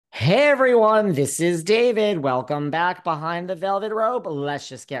Hey everyone, this is David. Welcome back behind the velvet rope. Let's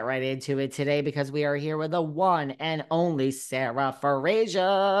just get right into it today because we are here with the one and only Sarah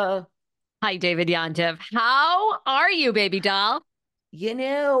Farasia. Hi, David Yontef. How are you, baby doll?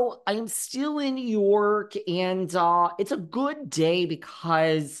 I'm still in New York and it's a good day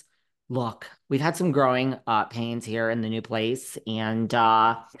because look, we've had some growing pains here in the new place and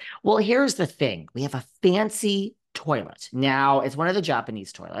well, here's the thing. We have a fancy toilet. Now, it's one of the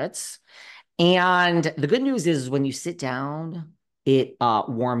Japanese toilets. And the good news is when you sit down, it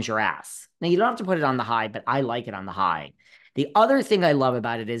warms your ass. Now you don't have to put it on the high, but I like it on the high. The other thing I love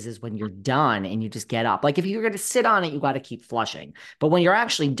about it is when you're done and you just get up. Like if you're going to sit on it, you got to keep flushing. But when you're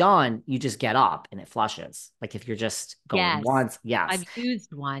actually done, you just get up and it flushes. Like if you're just going Yes, once, yes, I've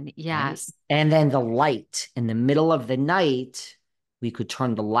used one. right? Yes. And then the light in the middle of the night, we could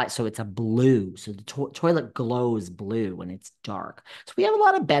turn the light so it's a blue. So the toilet glows blue when it's dark. So we have a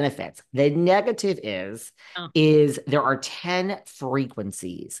lot of benefits. The negative Oh, is there are 10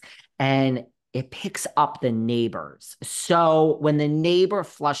 frequencies and it picks up the neighbors. So when the neighbor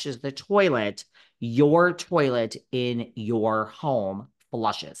flushes the toilet, your toilet in your home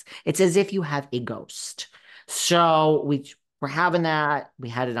flushes. It's as if you have a ghost. So we're having that. We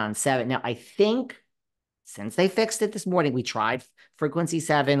had it on 7. Now, I think since they fixed it this morning, we tried frequency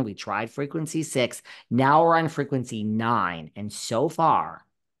 7, we tried frequency 6. Now we're on frequency 9. And so far,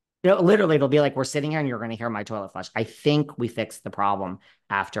 literally, it'll be like we're sitting here and you're going to hear my toilet flush. I think we fixed the problem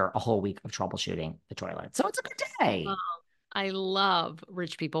after a whole week of troubleshooting the toilet. So it's a good oh, day. I love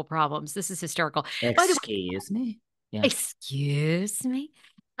rich people problems. This is hysterical. By the way, Excuse me. Yeah. excuse me.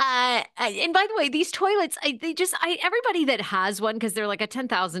 And by the way, these toilets, everybody that has one, because they're like a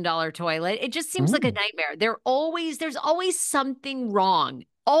 $10,000 toilet, it just seems like a Mm. nightmare. There's always something wrong.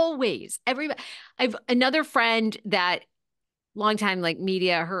 Always. I've another friend that long time like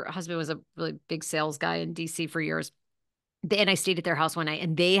media. Her husband was a really big sales guy in DC for years. And I stayed at their house one night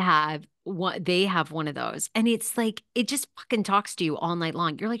and they have one of those. And it's like it just fucking talks to you all night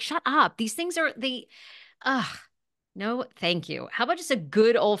long. You're like, shut up. These things are they ugh, no, thank you. How about just a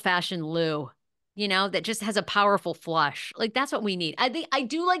good old-fashioned loo, that just has a powerful flush? Like that's what we need. I think I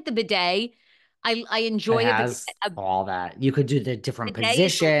do like the bidet. I It enjoy a bidet. has A all that. You could do the different bidet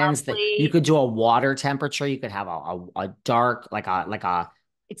is positions that you lovely. could do a water temperature. You could have a dark, like a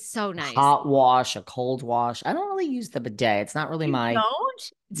It's so nice. hot wash, a cold wash. I don't really use the bidet. It's not really You my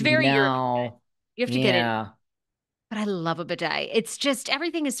don't? It's very European. no. You have to get it. Yeah. But I love a bidet. It's just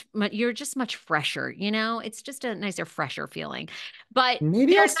everything is you're just much fresher. It's just a nicer, fresher feeling. But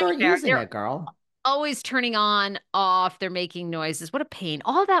Maybe they're I'll a start nightmare. using They're it, girl. always turning on, off. They're making noises. What a pain.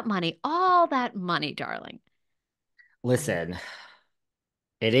 All that money, darling. I Listen,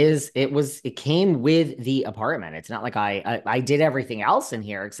 it came with the apartment. It's not like I did everything else in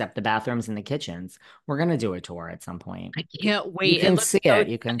here except the bathrooms and the kitchens. We're gonna do a tour at some point. I can't You wait. It can looks see so it.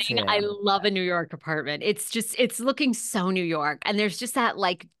 You can see stunning. I it. love a New York apartment. It's looking so New York. And there's just that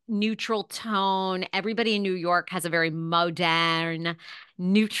like neutral tone. Everybody in New York has a very modern,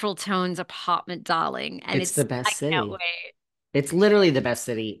 neutral tones apartment, darling. And It's the I best can't city. wait. It's literally the best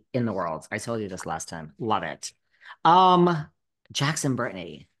city in the world. I told you this last time. Love it. Um, Jackson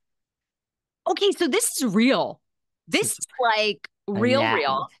Brittany. Okay, so this is real. This is like And real, now,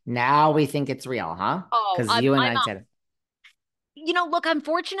 real. now we think it's real, huh? Oh, Because I'm you and I'm I did it. look,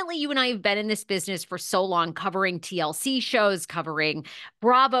 unfortunately, you and I have been in this business for so long, covering TLC shows, covering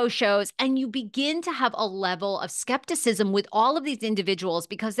Bravo shows, and you begin to have a level of skepticism with all of these individuals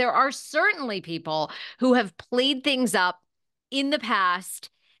because there are certainly people who have played things up in the past,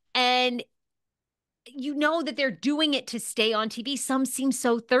 and you know that they're doing it to stay on TV. Some seem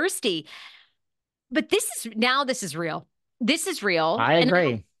so thirsty, but this is real. This is real. I And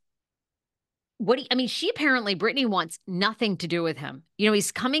agree. I mean, she apparently, Brittany wants nothing to do with him.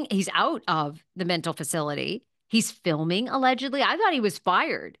 He's out of the mental facility. He's filming allegedly. I thought he was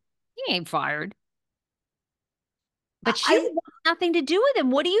fired. He ain't fired. But she I wants nothing to do with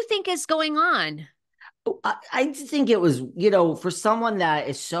him. What do you think is going on? I think it was, for someone that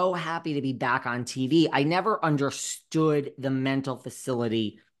is so happy to be back on TV, I never understood the mental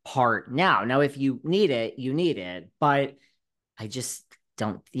facility part now. Now, if you need it, you need it. But I just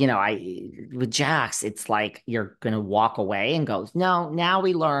don't, with Jax, it's like you're gonna walk away and go, no, now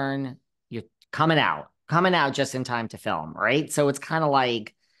we learn you're coming out just in time to film, right? So it's kind of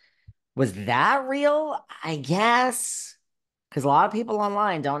like, was that real? I guess. Because a lot of people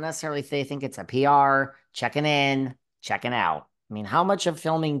online don't necessarily they think it's a PR, checking in, checking out. I mean, how much of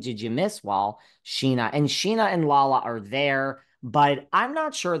filming did you miss while Scheana and Lala are there? But I'm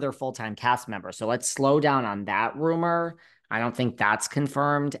not sure they're full-time cast members. So let's slow down on that rumor. I don't think that's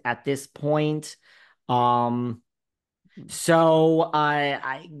confirmed at this point. Um, so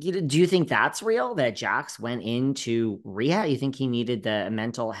do you think that's real that Jax went into rehab? You think he needed the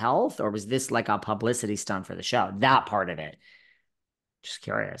mental health, or was this like a publicity stunt for the show? That part of it. Just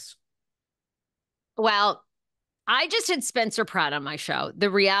curious. Well, I just had Spencer Pratt on my show, the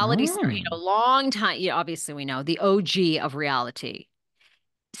reality star, Mm, long time. Obviously we know the OG of reality.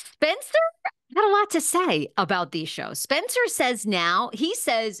 Spencer had a lot to say about these shows. Spencer says now, he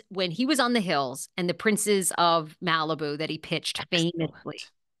says when he was on the Hills and the Princes of Malibu that he pitched famously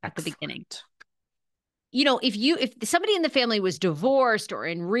excellent. at the beginning. Excellent. If somebody in the family was divorced or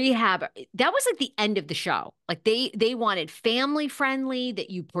in rehab, that was like the end of the show. Like they wanted family friendly, that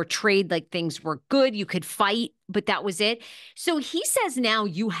you portrayed like things were good, you could fight, but that was it. So he says now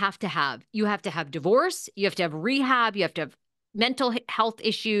you have to have divorce, you have to have rehab, you have to have mental health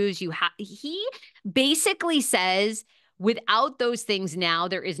issues. He basically says without those things now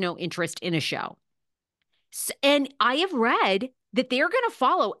there is no interest in a show. And I have read that they're going to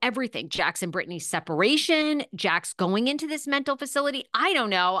follow everything. Jax and Brittany's separation, Jax going into this mental facility. I don't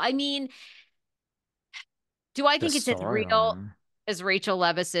know. I mean, do I The think it's as real storyline. as Rachel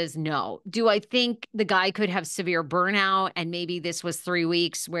Leviss says? No. Do I think the guy could have severe burnout and maybe this was 3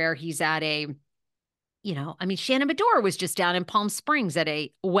 weeks where he's at I mean, Shannon Bedore was just down in Palm Springs at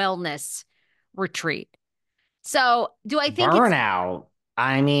a wellness retreat. So do I think it's Burnout.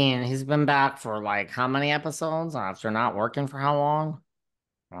 I mean, he's been back for like how many episodes after not working for how long?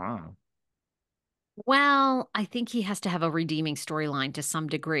 Wow. Well, I think he has to have a redeeming storyline to some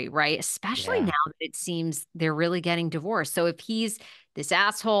degree, right? Especially now Yeah. that it seems they're really getting divorced. So if he's this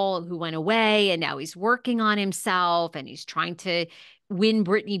asshole who went away and now he's working on himself and he's trying to win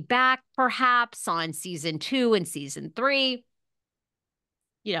Brittany back, perhaps on season 2 and season 3,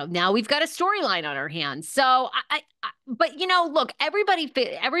 now we've got a storyline on our hands. So but look,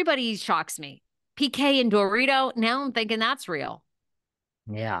 everybody shocks me. PK and Dorito. Now I'm thinking that's real.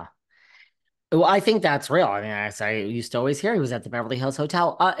 Yeah. Well, I think that's real. I mean, I used to always hear he was at the Beverly Hills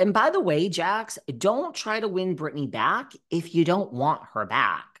Hotel. And by the way, Jax, don't try to win Brittany back if you don't want her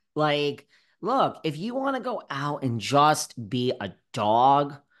back. Like, look, if you want to go out and just be a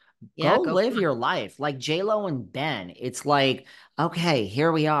dog, Yeah, go go live for it. your life. Like J-Lo and Ben. It's like, okay,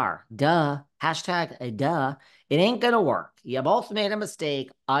 here we are. Duh. Hashtag duh. It ain't gonna work. You both made a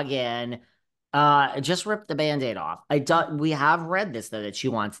mistake again. Just rip the band-aid off. We have read this though that she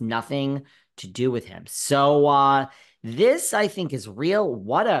wants nothing to do with him. So this I think is real.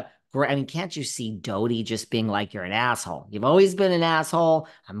 What a great, I mean, can't you see Dodie just being like, you're an asshole? You've always been an asshole.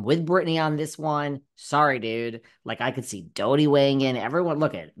 I'm with Brittany on this one. Sorry, dude. Like I could see Dodie weighing in. Everyone,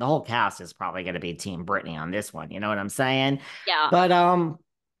 look at the whole cast is probably gonna be Team Brittany on this one. You know what I'm saying? Yeah. But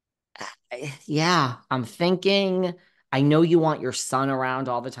yeah, I'm thinking. I know you want your son around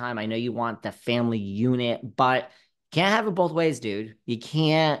all the time. I know you want the family unit, but can't have it both ways, dude. You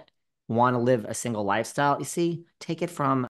can't want to live a single lifestyle. You see, take it from